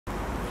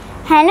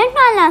Hello to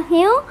all of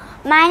you.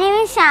 My name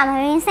is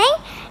Shambhavi Singh.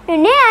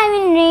 Today I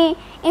will read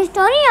a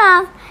story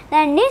of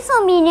the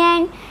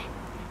disobedient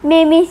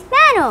baby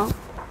sparrow.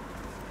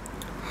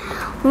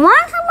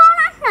 Once upon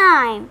a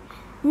time,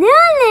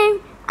 there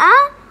lived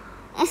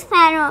a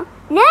sparrow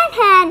that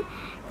had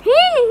 3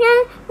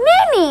 little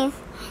babies.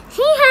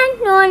 She had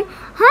told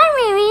her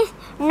babies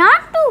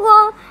not to go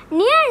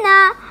near the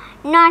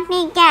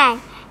naughty cat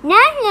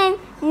that lived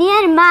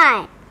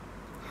nearby.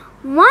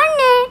 One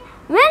day,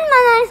 when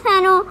Mother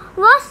Sparrow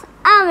was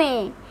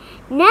away,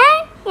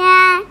 that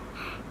cat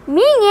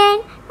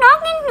began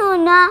talking to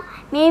the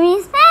baby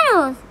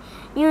sparrows.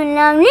 "You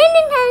lovely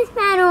little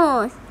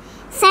sparrows,"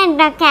 said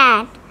the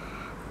cat.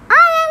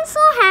 "I am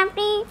so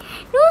happy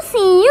to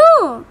see you.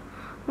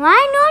 Why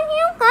don't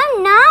you come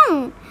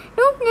down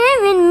to play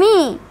with me?"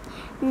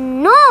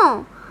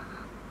 "No,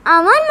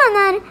 our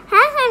mother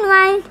has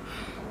advised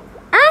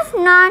us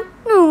not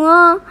to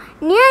go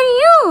near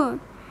you,"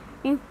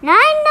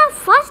 replied the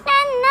first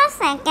and the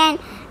second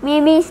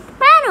baby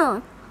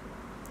sparrows.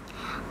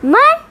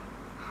 "But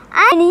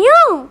I tell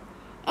you,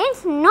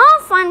 it's no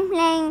fun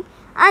playing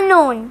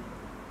alone,"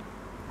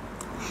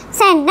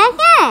 said the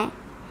cat.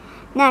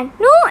 The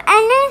 2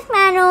 elder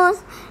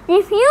sparrows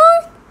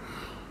refused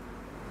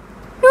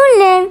to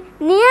live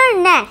near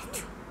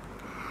nest.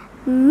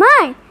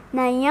 But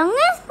the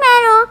youngest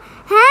sparrow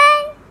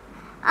had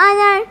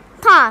other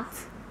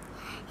thoughts.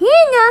 "He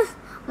just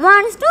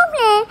wants to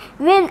play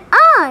with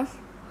us.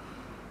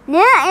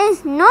 There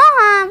is no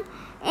harm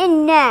in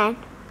that."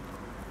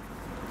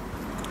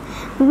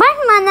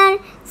 "But Mother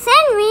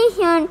said we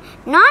should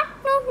not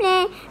to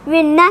play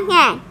with the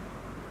cat,"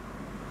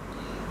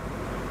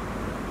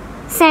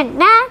 said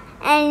the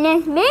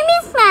eldest baby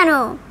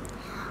sparrow.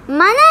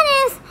 "Mother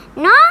is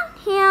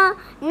not here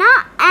now,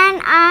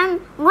 and I am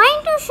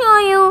going to show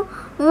you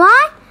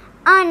what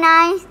a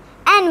nice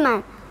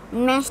animal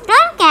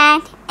Mr.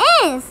 Cat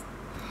is."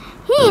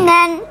 He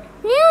then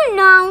flew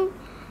down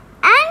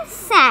and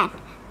sat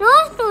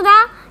close to the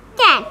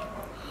cat.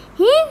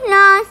 His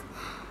claws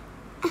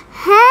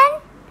had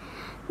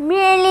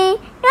barely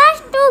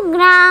touched the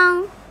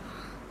ground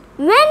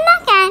when the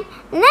cat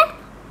leapt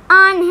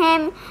on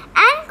him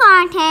and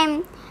caught him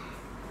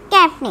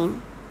captive.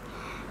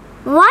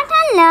 "What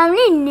a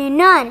lovely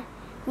dinner!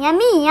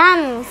 Yummy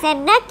yum,"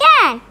 said the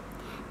cat.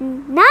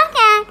 The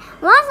cat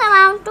was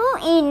about to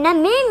eat the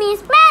baby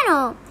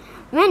sparrow.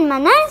 When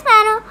Mother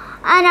Sparrow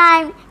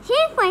arrived, she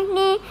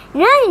quickly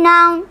rushed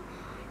down,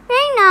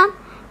 picked up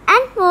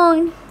and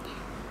pulled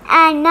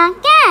at the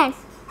cat's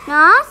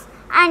nose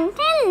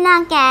until the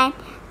cat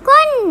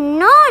could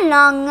no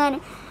longer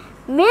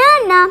bear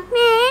the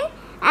pain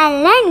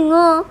and let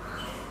go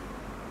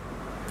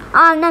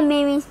of the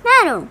baby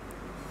sparrow.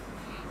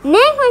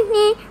 They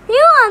quickly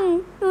flew up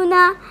to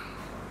the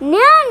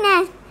near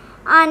nest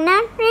on the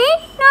tree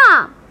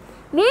top.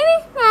 Baby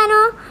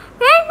sparrow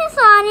felt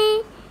sorry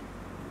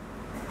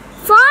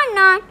for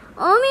not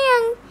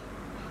obeying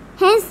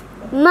his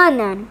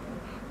mother,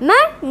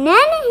 but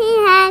then he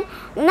had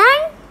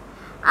learned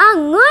a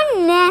good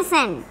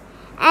lesson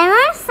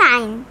ever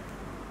since.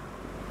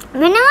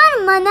 Whenever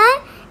Mother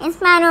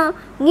Sparrow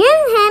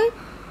gives him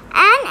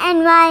an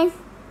advice,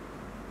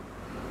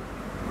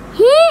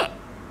 he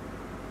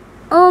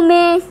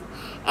obeys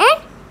it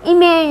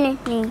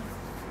immediately.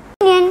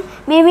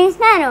 Baby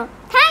sparrow.